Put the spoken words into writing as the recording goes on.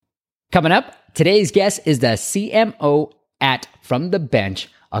Coming up, today's guest is the CMO at From the Bench,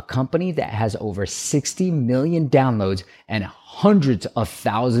 a company that has over 60 million downloads and hundreds of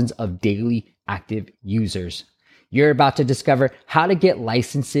thousands of daily active users. You're about to discover how to get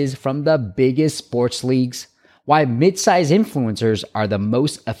licenses from the biggest sports leagues, why mid-size influencers are the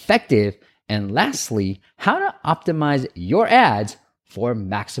most effective, and lastly, how to optimize your ads for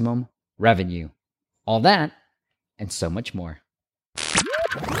maximum revenue. All that and so much more.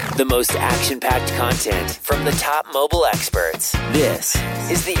 The most action-packed content from the top mobile experts. This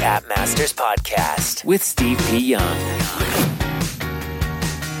is the App Masters Podcast with Steve P. Young.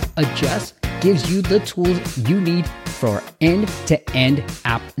 Adjust gives you the tools you need for end-to-end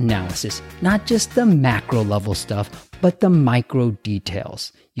app analysis. Not just the macro level stuff, but the micro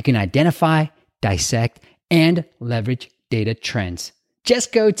details. You can identify, dissect, and leverage data trends.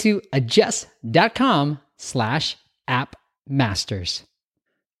 Just go to adjust.com/appmasters.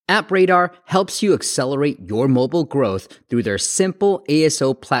 AppRadar helps you accelerate your mobile growth through their simple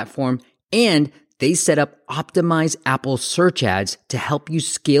ASO platform, and they set up optimized Apple search ads to help you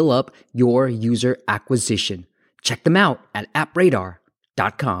scale up your user acquisition. Check them out at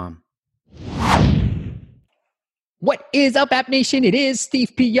appradar.com. What is up, App Nation? It is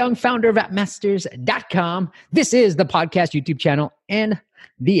Steve P. Young, founder of appmasters.com. This is the podcast YouTube channel and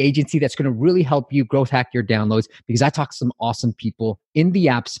the agency that's going to really help you growth hack your downloads, because I talk to some awesome people in the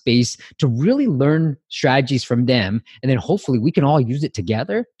app space to really learn strategies from them. And then hopefully we can all use it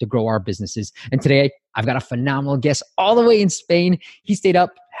together to grow our businesses. And today I've got a phenomenal guest all the way in Spain. He stayed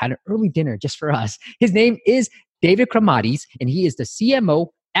up, had an early dinner just for us. His name is David Cremades, and he is the CMO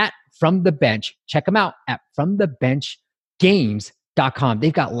at From the Bench. Check him out at FromTheBenchGames.com.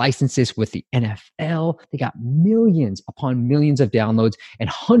 They've got licenses with the NFL. They got millions upon millions of downloads and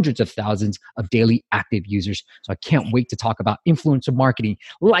hundreds of thousands of daily active users. So I can't wait to talk about influencer marketing,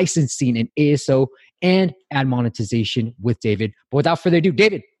 licensing, and ASO and ad monetization with David. But without further ado,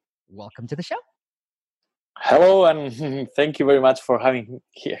 David, welcome to the show. Hello, and thank you very much for having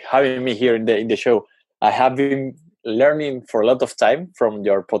me here in the show. I have been learning for a lot of time from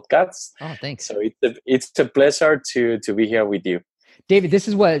your podcasts. Oh, thanks. So it's a pleasure to be here with you. David, this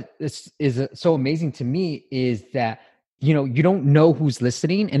is what is so amazing to me is that, you don't know who's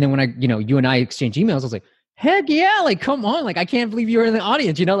listening. And then when you and I exchange emails, I was like, heck yeah, like, come on. Like, I can't believe you're in the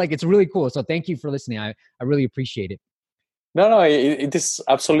audience, like it's really cool. So thank you for listening. I really appreciate it. No, it is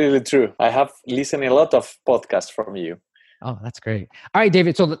absolutely true. I have listened a lot of podcasts from you. Oh, that's great. All right,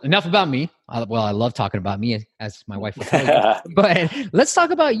 David. So enough about me. I love talking about me, as my wife would tell you. But let's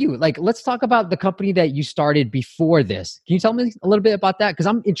talk about you. Like, let's talk about the company that you started before this. Can you tell me a little bit about that? Because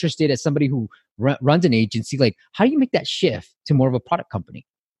I'm interested as somebody who runs an agency. Like, how do you make that shift to more of a product company?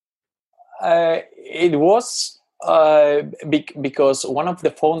 It was because one of the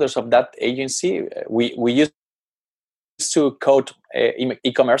founders of that agency, we used to code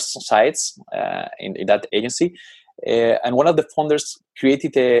e-commerce sites in that agency. And one of the founders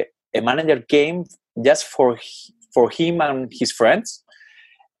created a manager game just for him and his friends.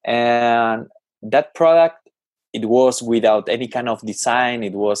 And that product, it was without any kind of design.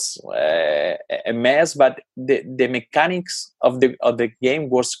 It was a mess, but the mechanics of the game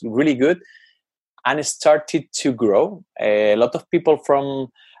was really good, and it started to grow. A lot of people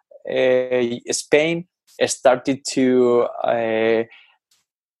from Spain started to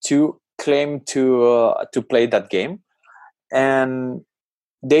claim to play that game, and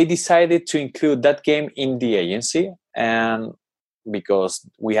they decided to include that game in the agency. And because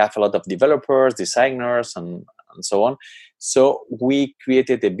we have a lot of developers, designers, and so on, so we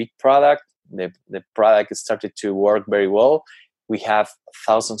created a big product. The product started to work very well. We have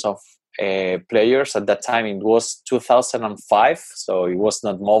thousands of players. At that time, it was 2005, so it was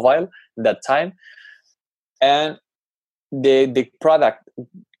not mobile at that time, and the product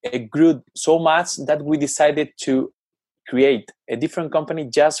grew so much that we decided to create a different company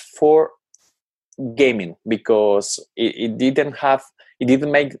just for gaming, because it didn't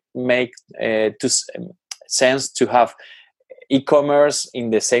make sense to have e-commerce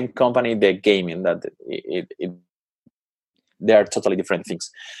in the same company, the gaming, that they are totally different things.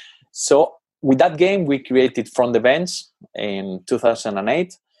 So with that game, we created From the Bench in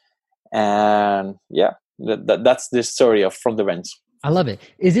 2008, and that's the story of From the Bench. I love it.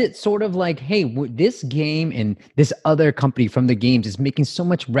 Is it sort of like, hey, this game and this other company From the Games is making so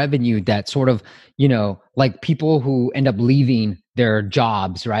much revenue that sort of, like people who end up leaving their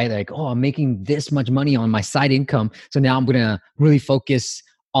jobs, right? Like, oh, I'm making this much money on my side income, so now I'm going to really focus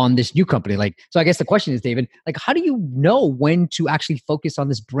on this new company. Like, so I guess the question is, David, like, how do you know when to actually focus on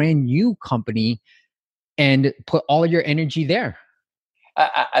this brand new company and put all of your energy there?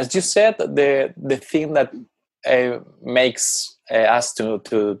 as you said, the thing that makes us to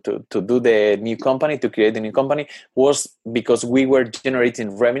do the new company, to create the new company, was because we were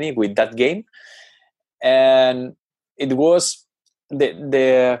generating revenue with that game, and it was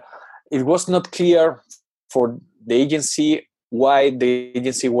it was not clear for the agency why the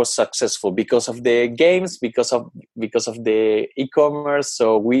agency was successful, because of the games, because of the e-commerce.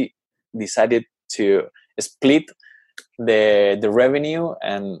 So we decided to split the revenue,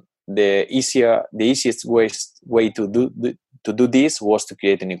 and the easiest way to do this was to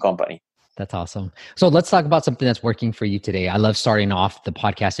create a new company. That's awesome. So let's talk about something that's working for you today. I love starting off the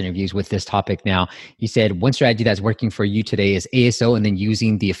podcast interviews with this topic. Now, you said one strategy that's working for you today is ASO, and then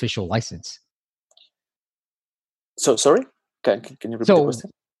using the official license. So sorry, can you repeat the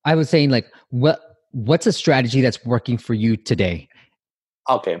question? I was saying, like, what's a strategy that's working for you today?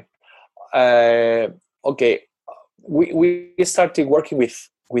 Okay. Okay. We started working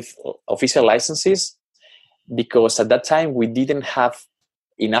with official licenses because at that time we didn't have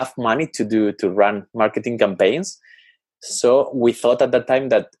enough money to run marketing campaigns. So we thought at that time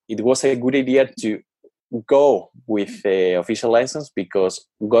that it was a good idea to go with the official license, because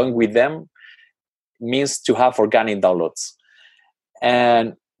going with them means to have organic downloads.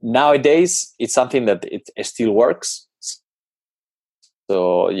 And nowadays it's something that it still works.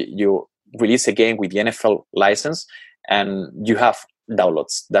 So you release a game with the NFL license and you have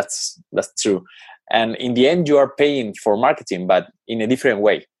downloads. That's true. And in the end, you are paying for marketing, but in a different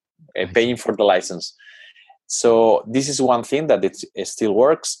way, paying for the license. So this is one thing that it still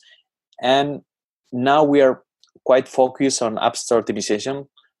works. And now we are quite focused on App Store optimization,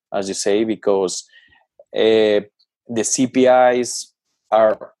 as you say, because the CPIs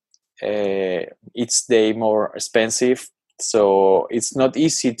are each day more expensive. So it's not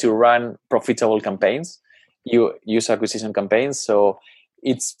easy to run profitable campaigns, user acquisition campaigns. So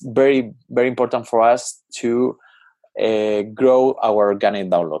it's very, very important for us to grow our organic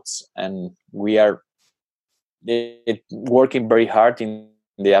downloads. And we are working very hard in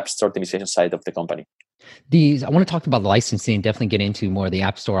the App Store optimization side of the company. I want to talk about licensing, definitely get into more of the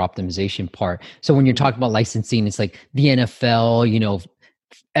App Store optimization part. So when you're talking about licensing, it's like the NFL,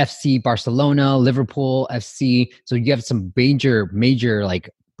 FC Barcelona, Liverpool FC. So you have some major like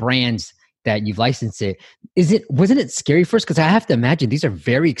brands that you've licensed it. Wasn't it scary first? Because I have to imagine these are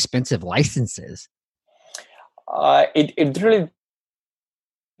very expensive licenses. It really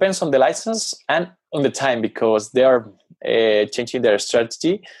depends on the license and on the time, because they are changing their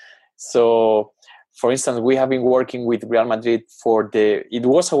strategy. So, for instance, we have been working with Real Madrid it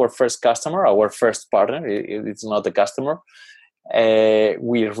was our first customer, our first partner. It's not a customer.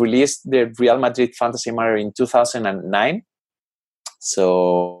 We released the Real Madrid Fantasy Manager in 2009.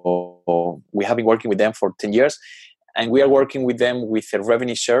 So we have been working with them for 10 years, and we are working with them with a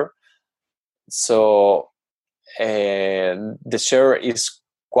revenue share. So the share is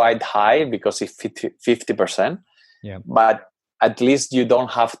quite high because it's 50%. Yeah. But at least you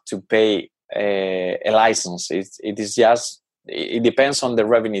don't have to pay a license. It depends on the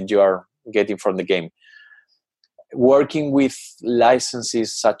revenue you are getting from the game. Working with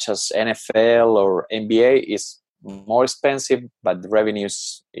licenses such as NFL or NBA is more expensive, but the revenue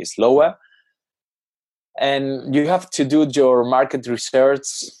is lower. And you have to do your market research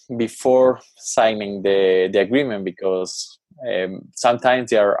before signing the agreement, because sometimes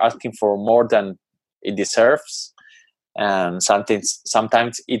they are asking for more than it deserves, and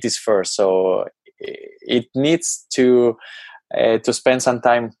sometimes it is fair. So it needs to spend some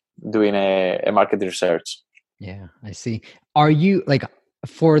time doing a market research. Yeah, I see. Are you like,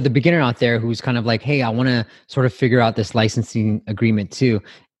 for the beginner out there who's kind of like, hey, I want to sort of figure out this licensing agreement too,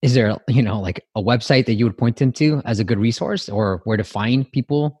 is there, like a website that you would point them to as a good resource, or where to find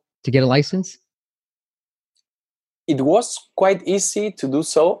people to get a license? It was quite easy to do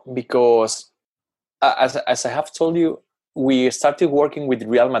so because, as I have told you, we started working with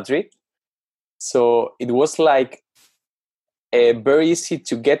Real Madrid. So it was like very easy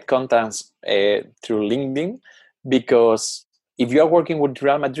to get contacts through LinkedIn, because if you are working with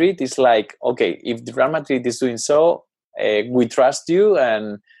Real Madrid, it's like, okay, if the Real Madrid is doing so, we trust you,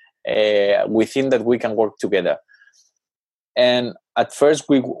 and we think that we can work together. And at first,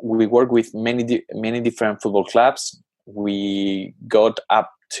 we worked with many different football clubs. We got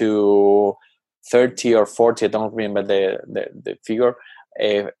up to 30 or 40, I don't remember the figure,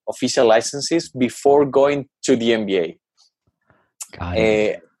 official licenses before going to the NBA. Got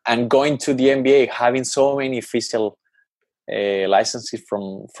it. And going to the NBA, having so many official licenses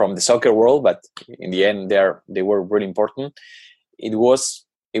from the soccer world, but in the end, they were really important. It was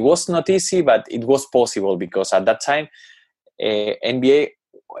not easy, but it was possible, because at that time, NBA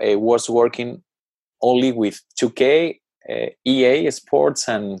was working only with 2K, EA Sports,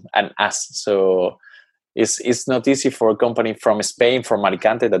 and us. So it's not easy for a company from Spain, from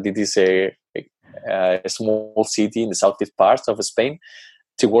Alicante, that it is a small city in the southeast part of Spain,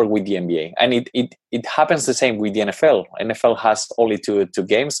 to work with the NBA. And it happens the same with the NFL. NFL has only two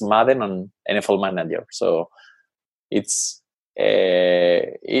games, Madden and NFL Manager. So it's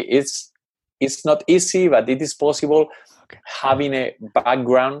not easy, but it is possible, having a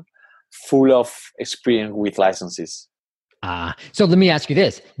background full of experience with licenses. So let me ask you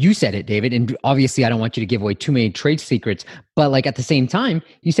this. You said it, David, and obviously I don't want you to give away too many trade secrets, but like at the same time,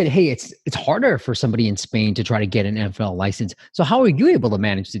 you said, hey, it's harder for somebody in Spain to try to get an NFL license. So how are you able to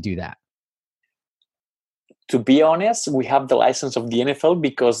manage to do that? To be honest, we have the license of the NFL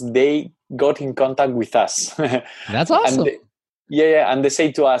because they got in contact with us. That's awesome. And they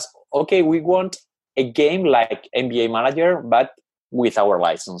say to us, okay, we want a game like NBA Manager, but with our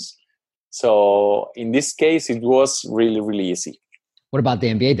license. So in this case, it was really, really easy. What about the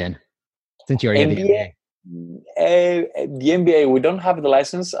NBA then? Since you already have the NBA. The NBA, we don't have the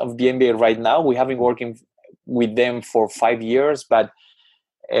license of the NBA right now. We have been working with them for 5 years, but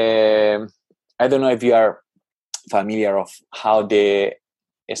I don't know if you are familiar of how the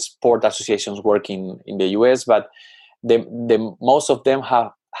sport associations work in the US, but the most of them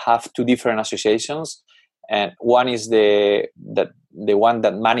have two different associations. And one is the one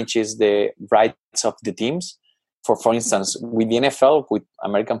that manages the rights of the teams. For instance, with the NFL, with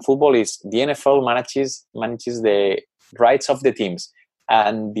American football, is the NFL manages the rights of the teams,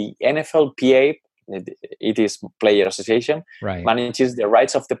 and the NFLPA, it is Player Association, right, manages the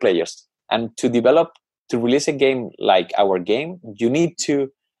rights of the players. And to release a game like our game, you need to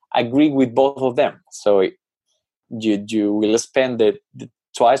agree with both of them. So you will spend the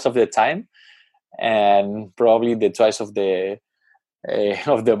twice of the time, and probably the twice of the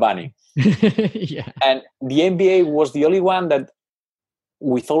money. Yeah. And the NBA was the only one that,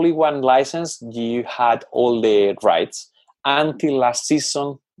 with only one license, you had all the rights until last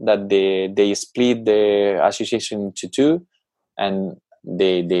season, that they split the association into two, and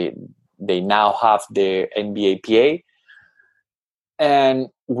they now have the NBAPA. And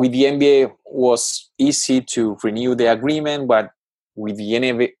with the NBA was easy to renew the agreement, but with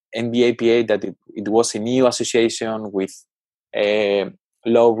the NBAPA, that it was a new association with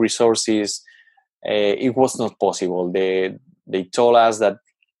low resources, it was not possible. They told us that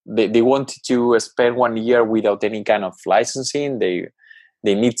they wanted to spend 1 year without any kind of licensing. They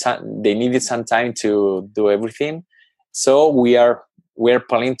needed some time to do everything. So we are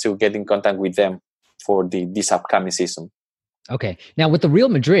planning to get in contact with them for this upcoming season. Okay. Now with the Real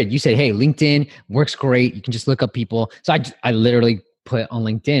Madrid, you said, hey, LinkedIn works great. You can just look up people. So I literally put on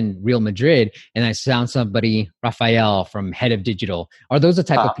LinkedIn Real Madrid, and I found somebody, Rafael from Head of Digital. Are those the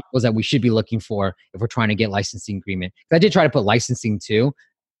type of people that we should be looking for if we're trying to get licensing agreement? Because I did try to put licensing too.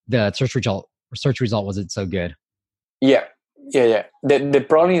 The search result wasn't so good. Yeah. The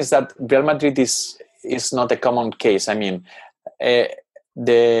problem is that Real Madrid is not a common case. I mean,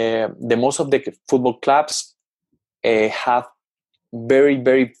 the most of the football clubs have very,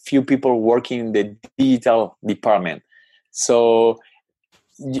 very few people working in the digital department. So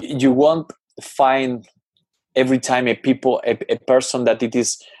you won't find every time a person that it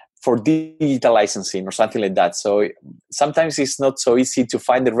is for digital licensing or something like that. So sometimes it's not so easy to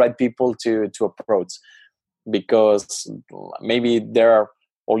find the right people to approach, because maybe there are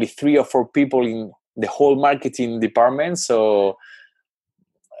only 3 or 4 people in the whole marketing department. So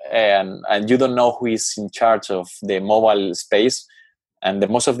and you don't know who is in charge of the mobile space, and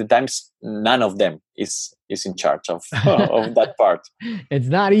most of the times none of them is in charge of that part. It's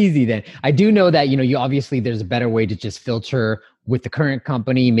not easy then. I do know that, you obviously there's a better way to just filter with the current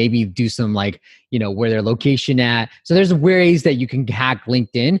company, maybe do some where their location at. So there's ways that you can hack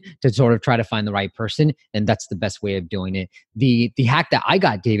LinkedIn to sort of try to find the right person. And that's the best way of doing it. The hack that I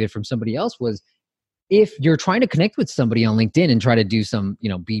got, David, from somebody else was, if you're trying to connect with somebody on LinkedIn and try to do some,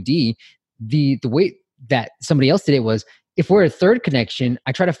 BD, the way that somebody else did it was, if we're a third connection,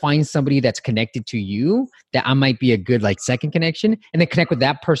 I try to find somebody that's connected to you that I might be a good second connection, and then connect with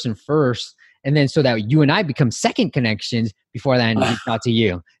that person first. And then so that you and I become second connections before that I reach out to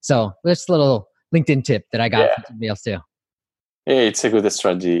you. So that's a little LinkedIn tip that I got from somebody else too. Yeah, it's a good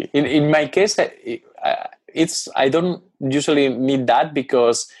strategy. In my case, I don't usually need that,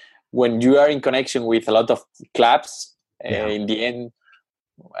 because when you are in connection with a lot of clubs, in the end,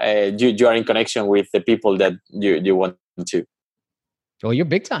 you are in connection with the people that you want to. Oh, you're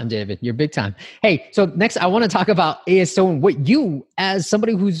big time, David. You're big time. Hey, so next I want to talk about ASO and what you, as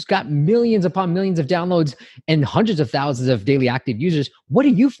somebody who's got millions upon millions of downloads and hundreds of thousands of daily active users, what do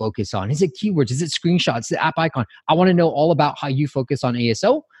you focus on? Is it keywords? Is it screenshots? The app icon? I want to know all about how you focus on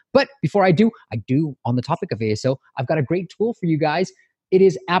ASO. But before I do on the topic of ASO, I've got a great tool for you guys. It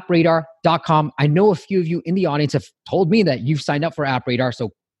is appradar.com. I know a few of you in the audience have told me that you've signed up for AppRadar.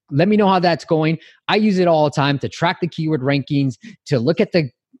 So let me know how that's going. I use it all the time to track the keyword rankings, to look at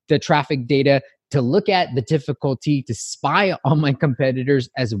the traffic data, to look at the difficulty, to spy on my competitors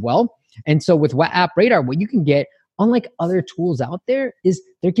as well. And so with AppRadar, what you can get, unlike other tools out there, is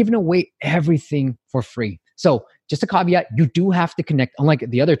they're giving away everything for free. So just a caveat, you do have to connect, unlike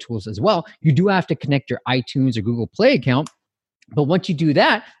the other tools as well, you do have to connect your iTunes or Google Play account. But once you do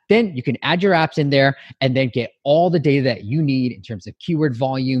that, then you can add your apps in there and then get all the data that you need in terms of keyword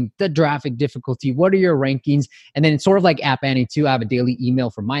volume, the traffic difficulty, what are your rankings. And then it's sort of like App Annie too. I have a daily email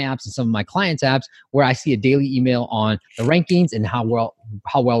for my apps and some of my clients' apps where I see a daily email on the rankings and how well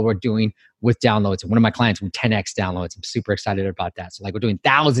we're doing with downloads. One of my clients with 10x downloads. I'm super excited about that. So like we're doing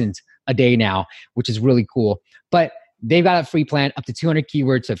thousands a day now, which is really cool. But they've got a free plan up to 200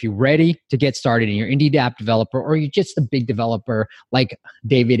 keywords. So if you're ready to get started and you're an indie app developer or you're just a big developer like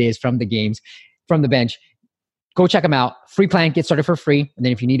David is from the bench, go check them out. Free plan, get started for free. And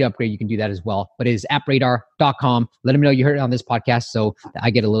then if you need to upgrade, you can do that as well. But it is appradar.com. Let them know you heard it on this podcast so that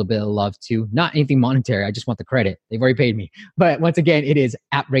I get a little bit of love too. Not anything monetary. I just want the credit. They've already paid me. But once again, it is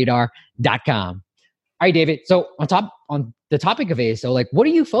appradar.com. All right, David. So on the topic of ASO, like what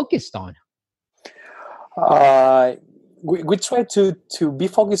are you focused on? We try to be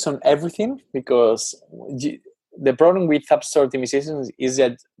focused on everything because the problem with App Store optimization is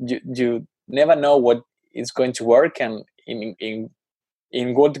that you never know what is going to work and in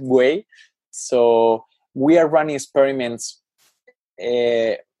what way. So we are running experiments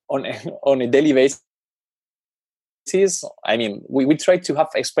on a daily basis. I mean, we try to have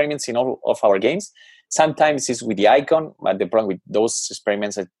experiments in all of our games. Sometimes it's with the icon, but the problem with those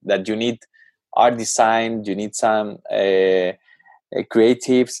experiments is that you need art design, you need some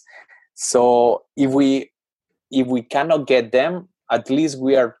creatives. So if we cannot get them, at least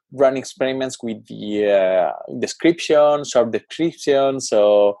we are running experiments with the description, short description.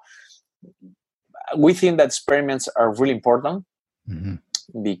 So we think that experiments are really important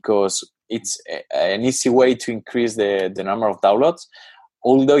because it's an easy way to increase the number of downloads.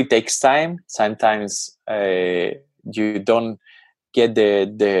 Although it takes time, sometimes you don't get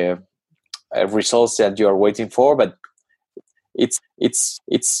the results that you are waiting for, but it's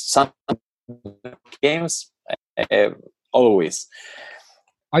some games always.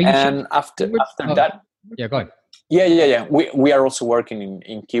 Are you after that? Yeah, go ahead. Yeah. We are also working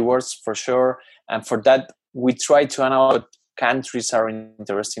in keywords for sure, and for that we try to analyze what countries are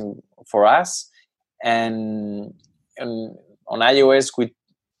interesting for us, and on iOS we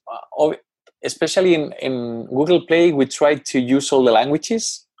especially in Google Play we try to use all the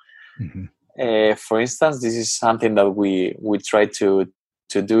languages. For instance, this is something that we try to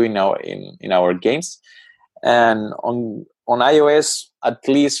do in our games, and on iOS at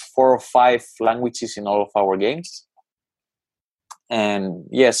least 4 or 5 languages in all of our games. And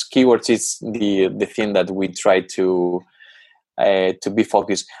yes, keywords is the thing that we try to be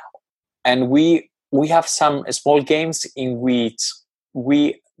focused. And we have some small games in which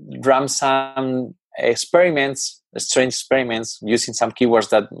we run some strange experiments using some keywords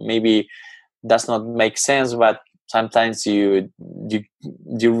that maybe does not make sense, but sometimes you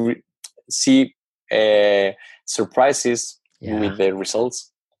see surprises with the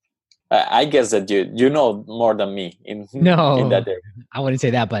results. I guess that you know more than me in that area. I wouldn't say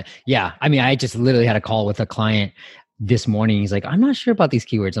that, but yeah, I mean, I just literally had a call with a client this morning. He's like, I'm not sure about these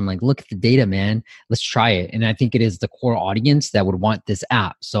keywords. I'm like, look at the data, man. Let's try it. And I think it is the core audience that would want this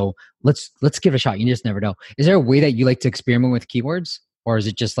app. So let's give it a shot. You just never know. Is there a way that you like to experiment with keywords? Or is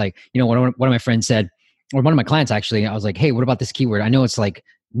it just like, one of my friends said, or one of my clients actually, I was like, hey, what about this keyword? I know it's like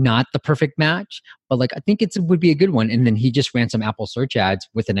not the perfect match, but like, I think it would be a good one. And then he just ran some Apple search ads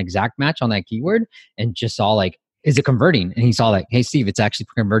with an exact match on that keyword and just saw like, is it converting? And he saw like, hey, Steve, it's actually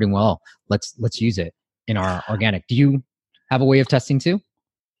converting well. Let's use it in our organic. Do you have a way of testing too?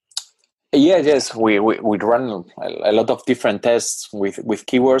 Yes. We run a lot of different tests with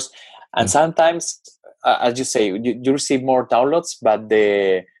keywords. And sometimes, as you say, you receive more downloads, but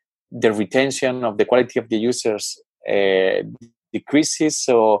the retention of the quality of the users decreases.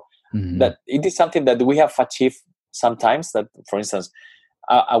 So that it is something that we have achieved sometimes. That, for instance,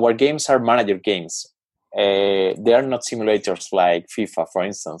 our games are manager games. They are not simulators like FIFA, for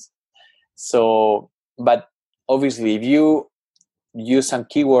instance. So, but obviously, if you use some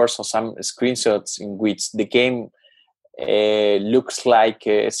keywords or some screenshots in which the game looks like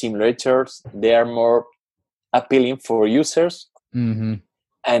simulators, they are more appealing for users. Mm-hmm.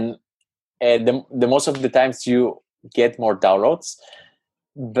 And the most of the times you get more downloads,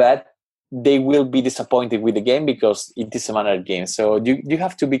 but they will be disappointed with the game because it is a managed game. So you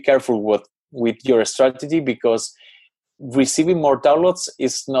have to be careful with your strategy, because receiving more downloads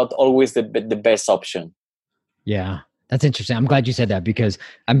is not always the best option. Yeah, that's interesting. I'm glad you said that, because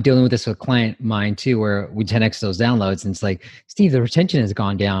I'm dealing with this with a client of mine too, where we 10x those downloads, and it's like, Steve, the retention has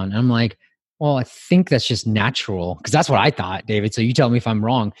gone down. And I'm like, well, I think that's just natural, because that's what I thought, David. So you tell me if I'm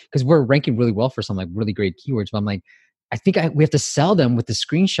wrong, because we're ranking really well for some like really great keywords. But I'm like, I think we have to sell them with the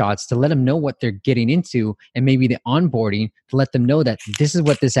screenshots to let them know what they're getting into, and maybe the onboarding to let them know that this is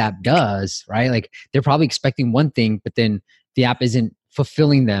what this app does, right? Like they're probably expecting one thing, but then the app isn't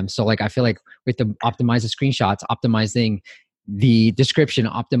fulfilling them. So like, I feel like we have to optimize the screenshots, optimizing the description,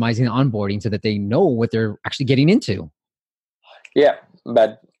 optimizing the onboarding so that they know what they're actually getting into. Yeah,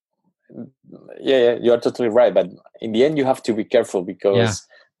 but yeah, you're totally right. But in the end, you have to be careful, because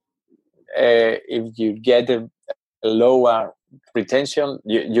if you get a lower retention,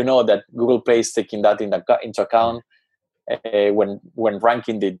 you know that Google Play is taking that into account when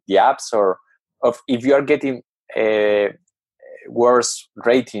ranking the apps, or if you are getting worse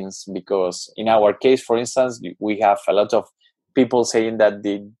ratings. Because in our case, for instance, we have a lot of people saying that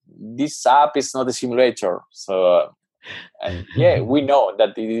this app is not a simulator. So and we know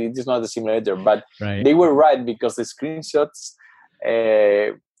that it is not a simulator, but they were right, because the screenshots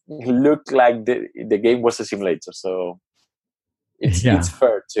looked like the game was a simulator. So it's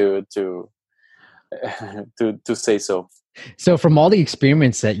fair to say so. So from all the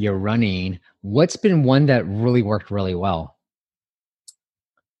experiments that you're running, what's been one that really worked really well?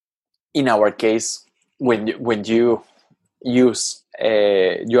 In our case, when you use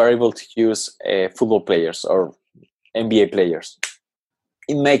you are able to use football players or NBA players,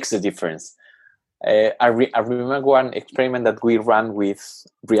 it makes a difference. I remember one experiment that we ran with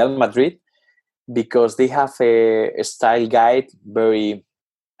Real Madrid, because they have a style guide, very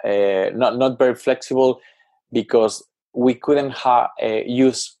not very flexible, because we couldn't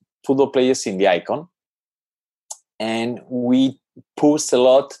use football players in the icon, and we pushed a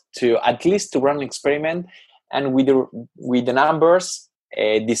lot to at least to run an experiment, and with the numbers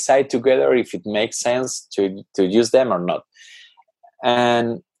decide together if it makes sense to use them or not.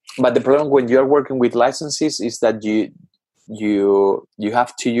 But the problem when you are working with licenses is that you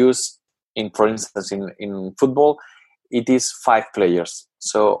have to use, for instance, in football, it is 5 players.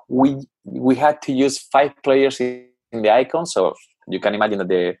 So we had to use 5 players in the icon. So you can imagine that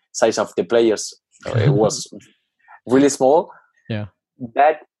the size of the players was really small. Yeah.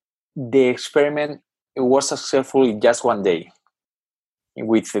 But the experiment was successful in just one day,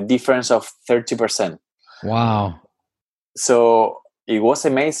 with a difference of 30%. Wow. So it was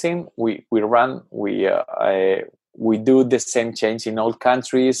amazing. We do the same change in all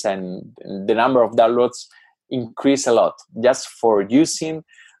countries, and the number of downloads increased a lot just for using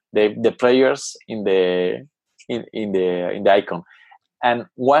the players in the icon. And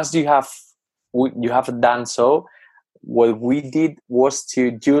once you have done so, what we did was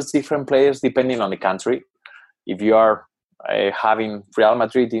to use different players depending on the country. If you are having Real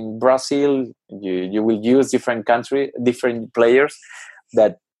Madrid in Brazil, you will use different players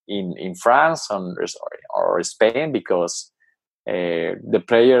that in France or Spain, because the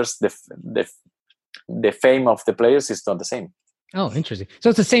players, the fame of the players is not the same. Oh, interesting. So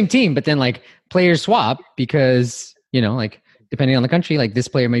it's the same team, but then like players swap, because like depending on the country, like this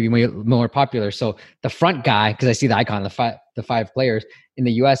player may be more popular. So the front guy, because I see the icon, the 5 players in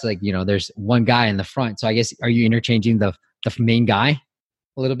the US, like there's one guy in the front. So I guess, are you interchanging the main guy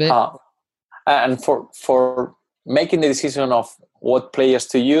a little bit? And for making the decision of what players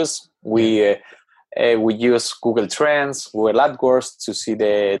to use, we use Google Trends, Google AdWords to see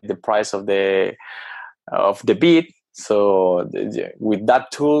the price of the bid. So with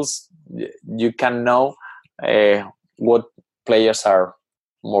that tools, you can know what players are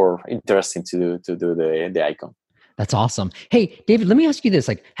more interesting to do the icon. That's awesome. Hey, David, let me ask you this.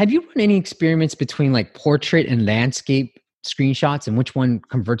 Like, have you run any experiments between like portrait and landscape screenshots, and which one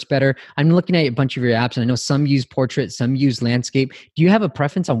converts better? I'm looking at a bunch of your apps, and I know some use portrait, some use landscape. Do you have a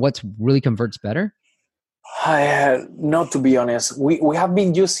preference on what's really converts better? Not to be honest. We have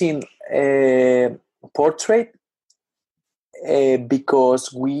been using portrait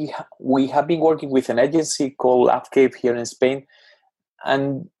because we have been working with an agency called Upcape here in Spain,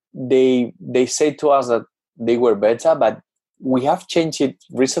 and they say to us that they were better, but we have changed it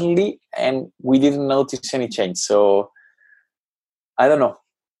recently and we didn't notice any change. So I don't know.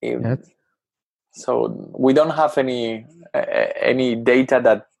 Yeah. So we don't have any data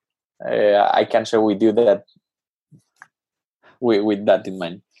that I can share with you that with that in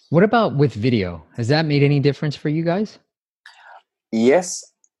mind. What about with video? Has that made any difference for you guys? Yes,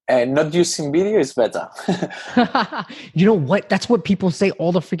 and not using video is better. You know what? That's what people say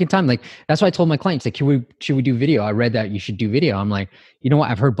all the freaking time. Like, that's why I told my clients, like, should we do video? I read that you should do video. I'm like, you know what?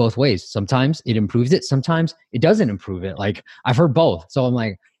 I've heard both ways. Sometimes it improves it. Sometimes it doesn't improve it. Like, I've heard both. So I'm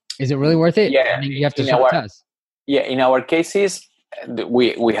like, is it really worth it? Yeah, I mean, you have to show test. Yeah, in our cases,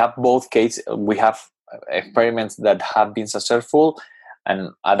 we have both cases. We have experiments that have been successful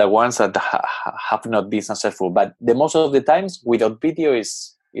and other ones that have not been successful. But the most of the times, without video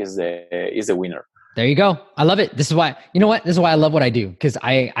is the winner. There you go. I love it. This is why, you know what? This is why I love what I do. Because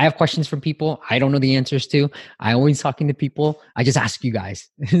I have questions from people I don't know the answers to. I always talking to people. I just ask you guys.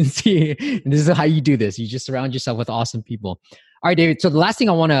 See, and this is how you do this. You just surround yourself with awesome people. All right, David. So the last thing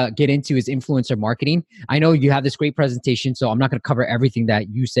I want to get into is influencer marketing. I know you have this great presentation, so I'm not going to cover everything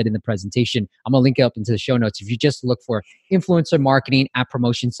that you said in the presentation. I'm going to link it up into the show notes. If you just look for influencer marketing at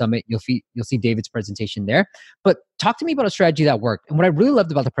Promotion Summit, you'll see David's presentation there. But talk to me about a strategy that worked. And what I really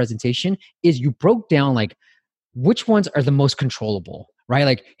loved about the presentation is you broke down like which ones are the most controllable, right?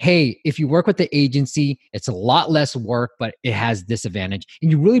 Like, hey, if you work with the agency, it's a lot less work, but it has this advantage.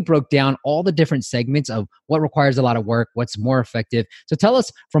 And you really broke down all the different segments of what requires a lot of work, what's more effective. So tell us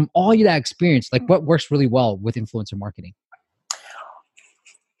from all that experience, like what works really well with influencer marketing?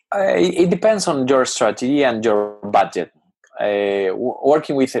 It depends on your strategy and your budget.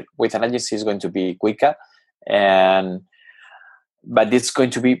 Working with an agency is going to be quicker, but it's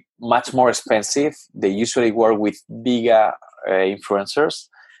going to be much more expensive. They usually work with bigger influencers.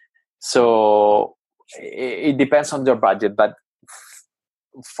 So it depends on your budget. But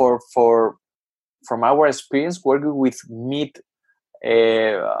from our experience, working with mid-size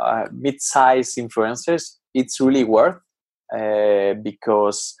influencers, it's really worth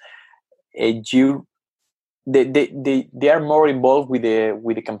because they are more involved with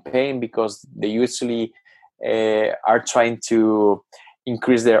the campaign because they usually are trying to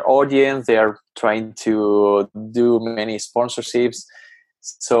increase their audience. They are trying to do many sponsorships.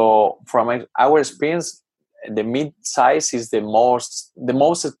 So from our experience, the mid-size is the most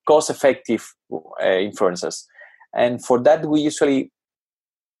cost-effective influencers, and for that we usually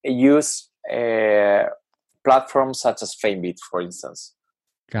use platforms such as FameBit, for instance.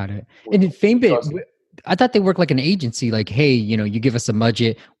 Got it. And in FameBit, I thought they work like an agency. Like, hey, you give us a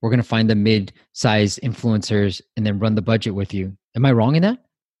budget, we're going to find the mid-size influencers and then run the budget with you. Am I wrong in that?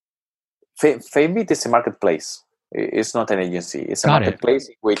 FameBit is a marketplace. It's not an agency. It's a marketplace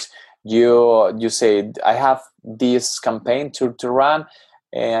in which you say, I have this campaign to run,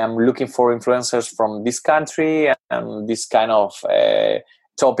 and I'm looking for influencers from this country and this kind of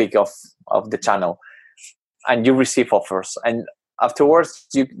topic of the channel, and you receive offers, and afterwards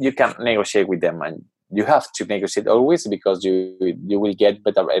you can negotiate with them, and you have to negotiate always because you will get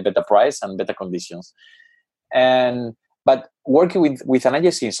a better price and better conditions. But working with an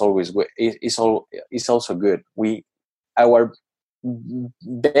agency is always is also good. Our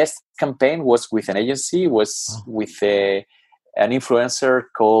best campaign was with an agency, with an influencer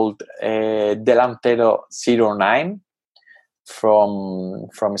called Delantero09 from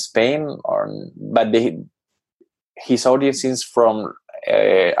Spain, but his audience is from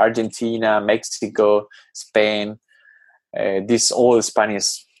Argentina, Mexico, Spain, these all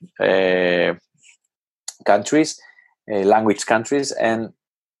Spanish countries, language countries, and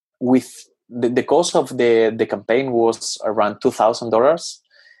with the cost of the campaign was around $2,000,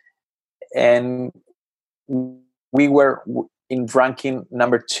 and we were in ranking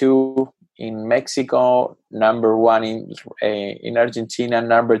number 2 in Mexico, number 1 in Argentina,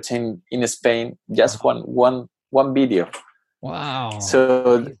 number 10 in Spain. Just one video. Wow!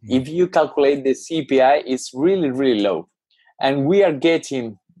 So if you calculate the CPI, it's really, really low, and we are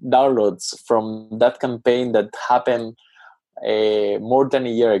getting downloads from that campaign that happened more than a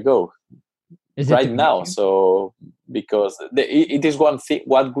year ago. Right now, so because it is one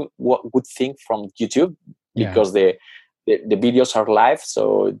good thing from YouTube, because the videos are live,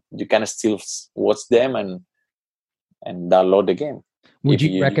 so you can still watch them and download the game. Would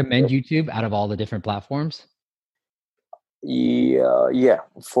you recommend YouTube out of all the different platforms? Yeah,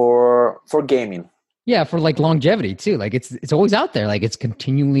 for gaming. Yeah, for like longevity too. Like it's always out there. Like it's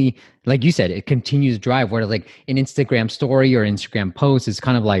continually, like you said, it continues to drive. Where like an Instagram story or Instagram post is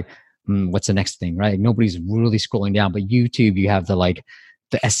kind of like, what's the next thing, right? Nobody's really scrolling down, but YouTube, you have the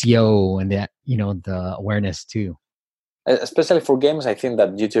SEO and the awareness too. Especially for games, I think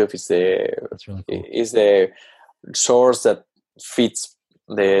that YouTube is That's really cool. is the source that fits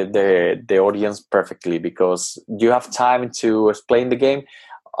the audience perfectly, because you have time to explain the game,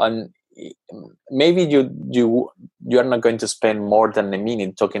 and maybe you are not going to spend more than a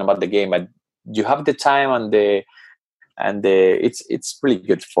minute talking about the game, but you have the time and the it's really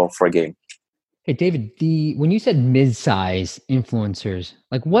good for a game. Hey, David, when you said mid-size influencers,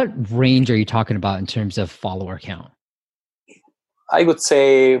 like what range are you talking about in terms of follower count? I would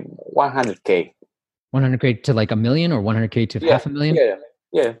say 100K. 100K to like 1 million, or 100K to half a million?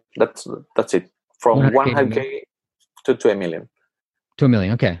 Yeah. That's it. From 100K to 1 million. To 1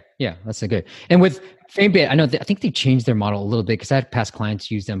 million. Okay. Yeah, that's a good. And with FameBit, I think they changed their model a little bit, because I had past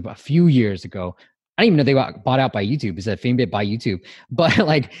clients use them a few years ago. I didn't even know they got bought out by YouTube. Is that FameBit by YouTube? But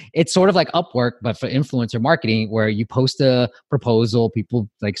like, it's sort of like Upwork, but for influencer marketing, where you post a proposal, people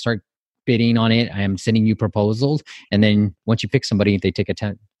like start bidding on it. I am sending you proposals, and then once you pick somebody, they take a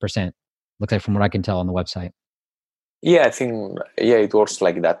 10%. Looks like, from what I can tell on the website. Yeah, I think it works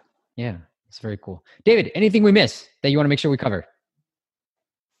like that. Yeah, it's very cool. David, anything we missed that you want to make sure we cover?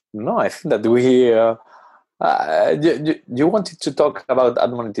 No, I think that we. You wanted to talk about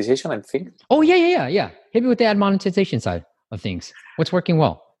ad monetization, I think. Oh yeah. Hit me with the ad monetization side of things. What's working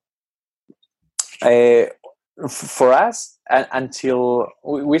well? For us, until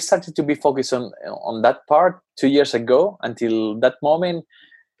we started to be focused on that part 2 years ago, until that moment,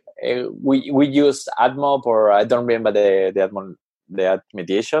 we used AdMob, or I don't remember the ad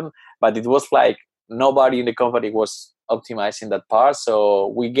mediation, but it was like nobody in the company was optimizing that part. So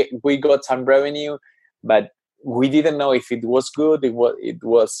we got some revenue, but we didn't know if it was good. It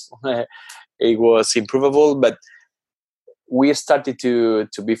was it was improvable, but we started to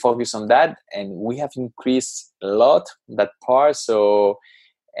be focused on that, and we have increased a lot that part. So,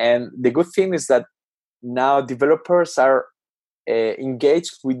 and the good thing is that now developers are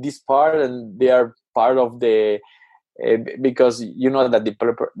engaged with this part, and they are part of the because you know that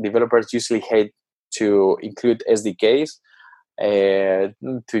developers usually hate to include SDKs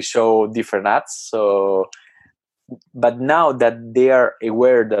to show different ads. So, but now that they are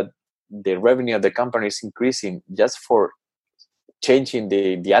aware that the revenue of the company is increasing just for changing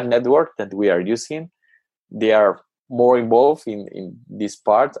the ad network that we are using, they are more involved in this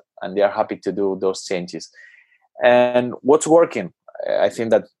part, and they are happy to do those changes. And what's working? I think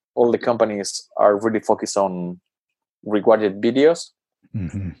that all the companies are really focused on rewarded videos.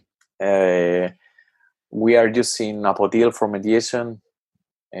 Mm-hmm. We are using Apodil for mediation.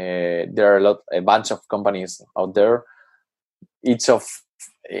 There are a bunch of companies out there. Each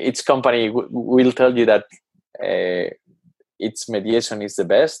company will tell you that its mediation is the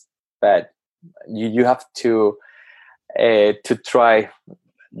best, but you have to try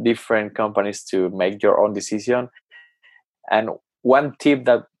different companies to make your own decision. And one tip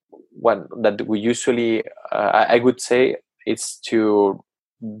that we usually I would say is to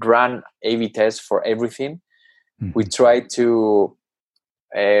run A/B tests for everything. Mm-hmm. We try to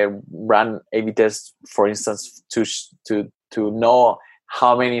run A/B tests, for instance, to know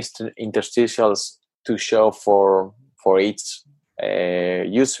how many interstitials to show for each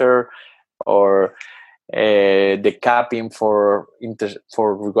user, or the capping for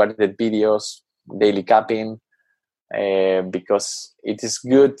rewarded videos, daily capping, because it is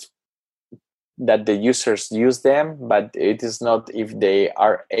good that the users use them, but it is not if they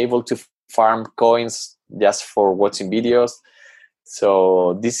are able to farm coins just for watching videos.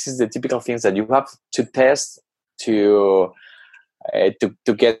 So this is the typical things that you have to test to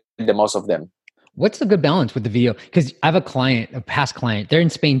get the most of them. What's the good balance with the video? Because I have a past client. They're in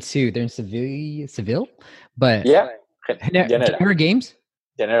Spain too. They're in Seville, but yeah, Genera Games.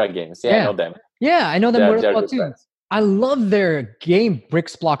 Genera Games. Yeah, I know them. Yeah, I know them really well too. Friends. I love their game,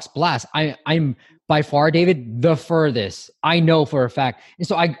 Bricks Blocks Blast. I'm by far, David, the furthest I know for a fact. And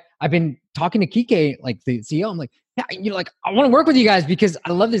so I've been talking to Kike, like the CEO. I'm like, yeah, like I want to work with you guys because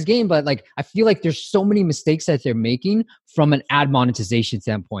I love this game, but like I feel like there's so many mistakes that they're making from an ad monetization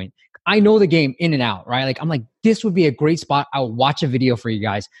standpoint. I know the game in and out, right? Like I'm like, this would be a great spot. I'll watch a video for you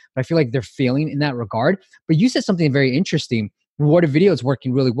guys, but I feel like they're failing in that regard. But you said something very interesting. Rewarded video is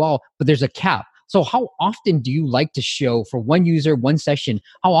working really well, but there's a cap. So how often do you like to show for one user, one session?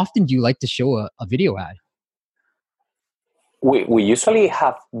 How often do you like to show a video ad? We usually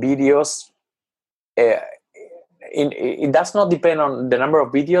have videos. It does not depend on the number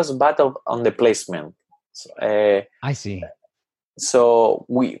of videos, but on the placement. I see. So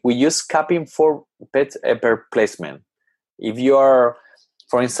we use capping for per placement. If you are,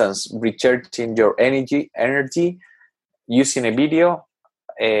 for instance, recharging your energy using a video,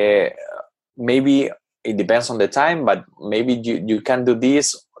 maybe it depends on the time, but maybe you can do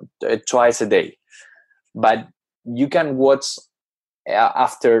this twice a day. But you can watch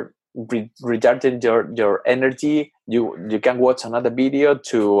after recharging your energy, you can watch another video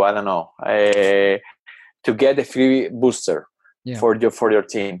to, I don't know, to get a free booster for your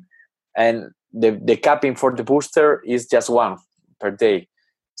team, and the capping for the booster is just one per day,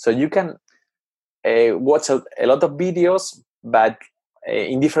 so you can watch a lot of videos, but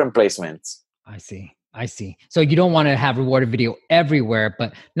in different placements. I see. So you don't want to have rewarded video everywhere,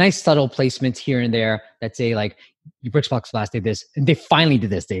 but nice subtle placements here and there that say like, Brixbox Blast did this, and they finally did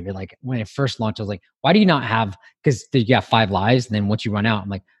this, David. Like when it first launched, I was like, why do you not have, because you got 5 lives, and then once you run out, I'm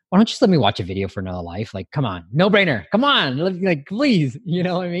like, why don't you just let me watch a video for another life? Like, come on, no brainer. Come on, like please, you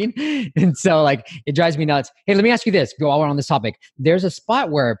know what I mean? And so like, it drives me nuts. Hey, let me ask you this, while we're on this topic. There's a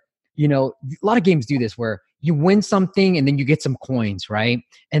spot where, you know, a lot of games do this where you win something and then you get some coins, right?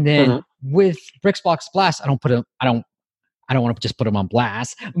 And then with Brixbox Blast, I don't want to just put them on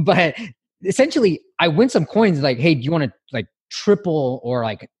blast, but essentially I win some coins like, hey, do you want to like triple or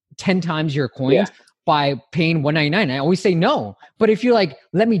like 10 times your coins by paying $1.99? I always say no. But if you're like,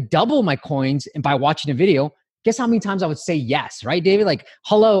 let me double my coins and by watching a video, guess how many times I would say yes, right, David? Like,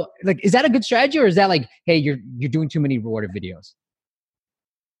 hello, like, is that a good strategy, or is that like, hey, you're doing too many rewarded videos?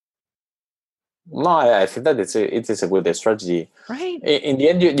 No, I think that it is a good strategy. Right. In the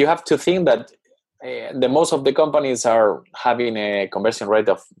end, you have to think that the most of the companies are having a conversion rate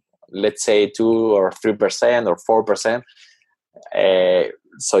of, let's say, 2 or 3% or 4%.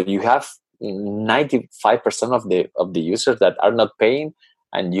 So you have 95% of the users that are not paying,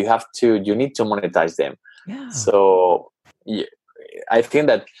 and you need to monetize them. Yeah. So I think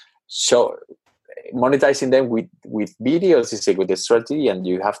that monetizing them with videos is a good strategy, and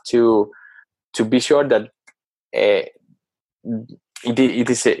you have to be sure that it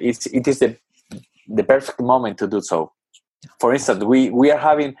is the perfect moment to do so. For instance, we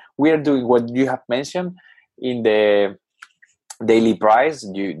are doing what you have mentioned in the daily price.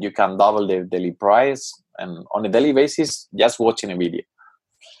 You can double the daily price, and on a daily basis, just watching a video.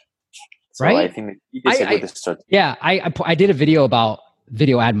 So right? I think it is a good strategy. Yeah, I did a video about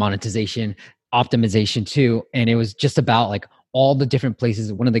video ad monetization optimization too, and it was just about like all the different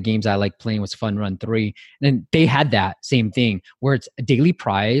places. One of the games I like playing was Fun Run 3, and they had that same thing where it's a daily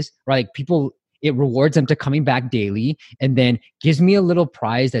prize, right? Like people, it rewards them to coming back daily, and then gives me a little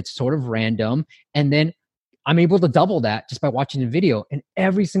prize that's sort of random, and then I'm able to double that just by watching the video. And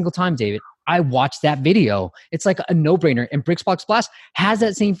every single time, David, I watch that video. It's like a no-brainer. And Brixbox Blast has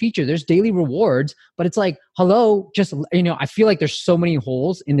that same feature. There's daily rewards, but it's like, hello, just, you know, I feel like there's so many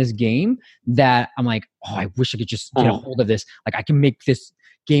holes in this game that I'm like, oh, I wish I could just get a hold of this. Like I can make this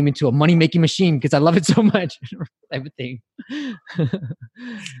game into a money-making machine because I love it so much. Type of thing.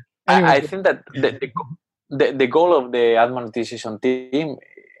 I think that the goal of the ad monetization team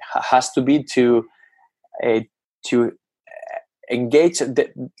has to be to engage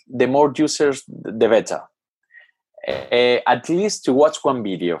the more users, the better. At least to watch one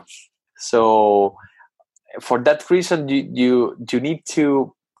video. So for that reason, you need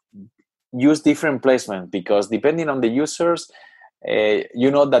to use different placement, because depending on the users, you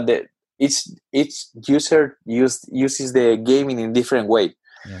know that each user uses the game in a different way.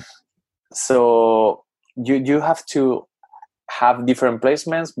 Yeah. So you have to have different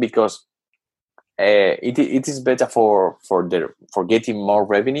placements, because it is better for getting more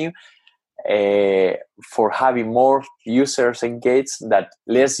revenue, for having more users engaged, that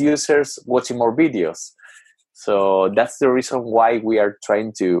less users watching more videos. So that's the reason why we are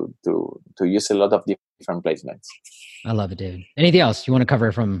trying to use a lot of different placements. I love it, David. Anything else you want to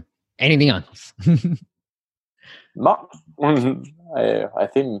cover from anything else? No, I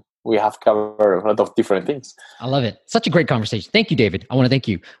think we have covered a lot of different things. I love it. Such a great conversation. Thank you, David. I want to thank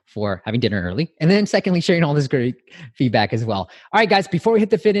you for having dinner early. And then secondly, sharing all this great feedback as well. All right, guys, before we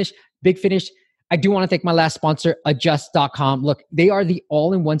hit the big finish, I do want to thank my last sponsor, Adjust.com. Look, they are the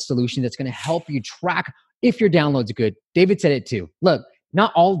all-in-one solution that's going to help you track if your download's good. David said it too. Look,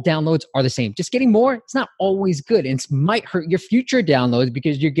 not all downloads are the same. Just getting more, it's not always good. And it might hurt your future downloads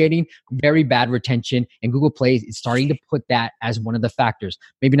because you're getting very bad retention. And Google Play is starting to put that as one of the factors.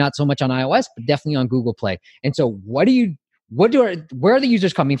 Maybe not so much on iOS, but definitely on Google Play. And so where are the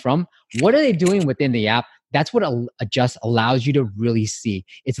users coming from? What are they doing within the app? That's what Adjust allows you to really see.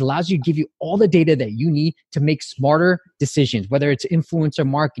 It allows you to give you all the data that you need to make smarter decisions, whether it's influencer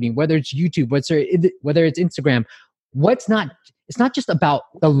marketing, whether it's YouTube, whether it's Instagram. It's not just about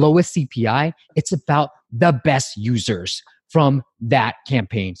the lowest CPI, it's about the best users from that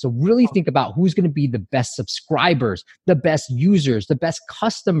campaign. So really think about who's going to be the best subscribers, the best users, the best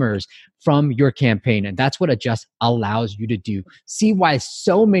customers from your campaign. And that's what Adjust allows you to do. See why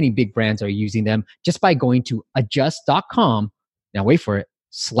so many big brands are using them just by going to adjust.com Now wait for it,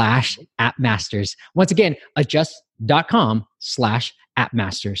 /appmasters. Once again,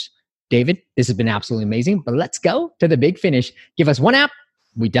 adjust.com/appmasters. David, this has been absolutely amazing, but let's go to the big finish. Give us one app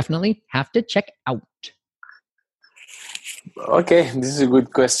we definitely have to check out. Okay, this is a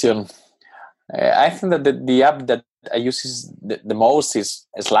good question. I think that the app that I use is the most is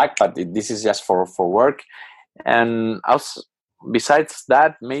Slack, but this is just for work. And also, besides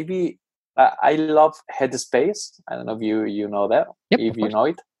that, maybe I love Headspace. I don't know if you know that, if you know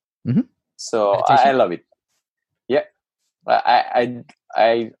it. Mm-hmm. So I love it. Yeah, I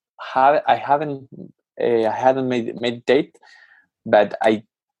hadn't meditate, but I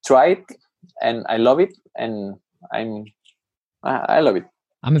tried and I love it, and I love it.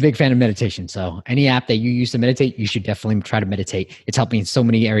 I'm a big fan of meditation. So any app that you use to meditate, you should definitely try to meditate. It's helped me in so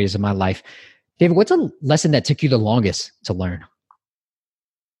many areas of my life. David, what's a lesson that took you the longest to learn?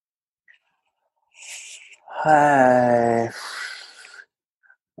 I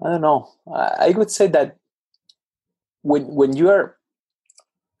don't know. I would say that when you are,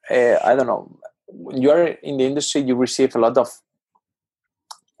 I don't know, when you are in the industry, you receive a lot of,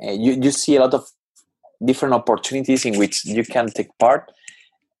 you see a lot of different opportunities in which you can take part,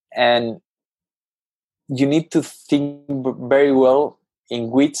 and you need to think very well in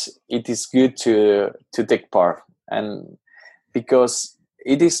which it is good to take part, and because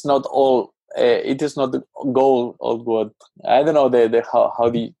it is not all. It is not the goal of what I don't know how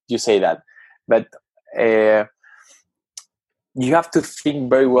do you say that, but you have to think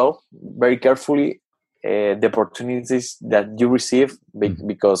very well, very carefully the opportunities that you receive,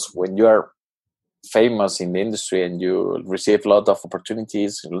 because when you are famous in the industry and you receive a lot of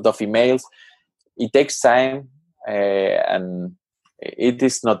opportunities, a lot of emails, it takes time and it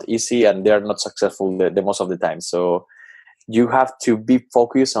is not easy, and they are not successful the most of the time. So you have to be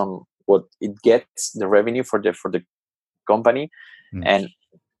focused on what it gets, the revenue for the company, and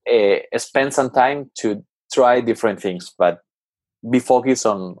spend some time to try different things, but be focused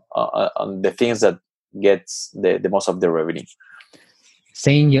on the things that gets the most of the revenue.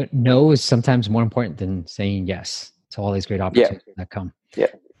 Saying no is sometimes more important than saying yes to all these great opportunities that come.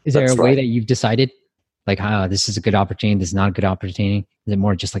 Yeah. Is there a way that you've decided, like, this is a good opportunity, this is not a good opportunity? Is it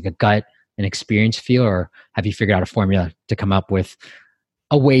more just like a gut and experience feel, or have you figured out a formula to come up with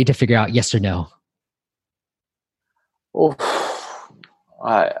a way to figure out yes or no? Oh,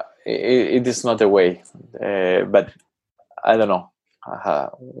 it is not a way, but I don't know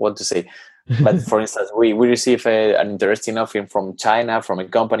what to say. But for instance, we receive an interesting offer from China, from a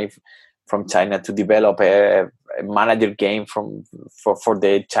company from China, to develop a manager game for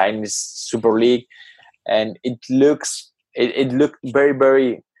the Chinese Super League, and it looked very,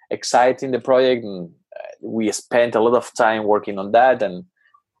 very exciting, the project, and we spent a lot of time working on that, and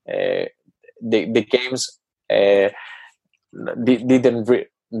the games they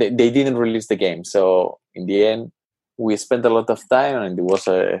didn't release the game. So in the end, we spent a lot of time, and it was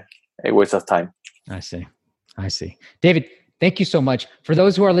a waste of time. I see. David, thank you so much. For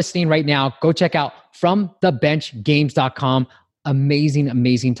those who are listening right now, go check out FromTheBenchGames.com.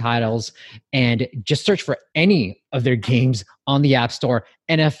 Amazing titles, and just search for any of their games on the App Store.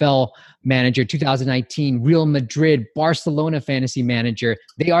 NFL Manager 2019, Real Madrid, Barcelona Fantasy Manager.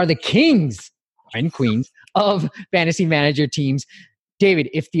 They are the kings and queens of fantasy manager teams. David,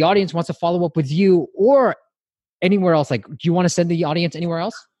 if the audience wants to follow up with you or anywhere else, like, do you want to send the audience anywhere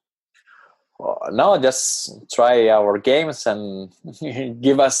else? No, just try our games and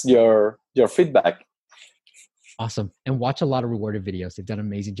give us your feedback. Awesome. And watch a lot of rewarded videos. They've done an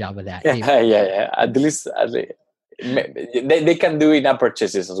amazing job of that. Yeah. At least they can do in-app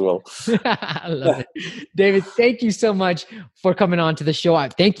purchases as well. I love it. David, thank you so much for coming on to the show.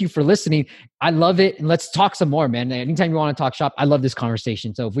 Thank you for listening. I love it. And let's talk some more, man. Anytime you want to talk shop, I love this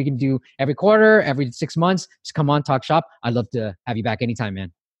conversation. So if we can do every quarter, every 6 months, just come on, talk shop. I'd love to have you back anytime,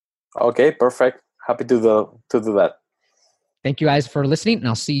 man. Okay, perfect. Happy to do that. Thank you guys for listening, and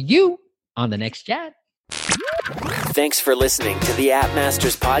I'll see you on the next chat. Thanks for listening to the App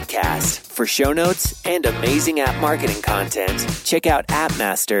Masters podcast. For show notes and amazing app marketing content, check out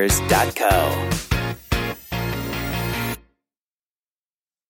appmasters.co.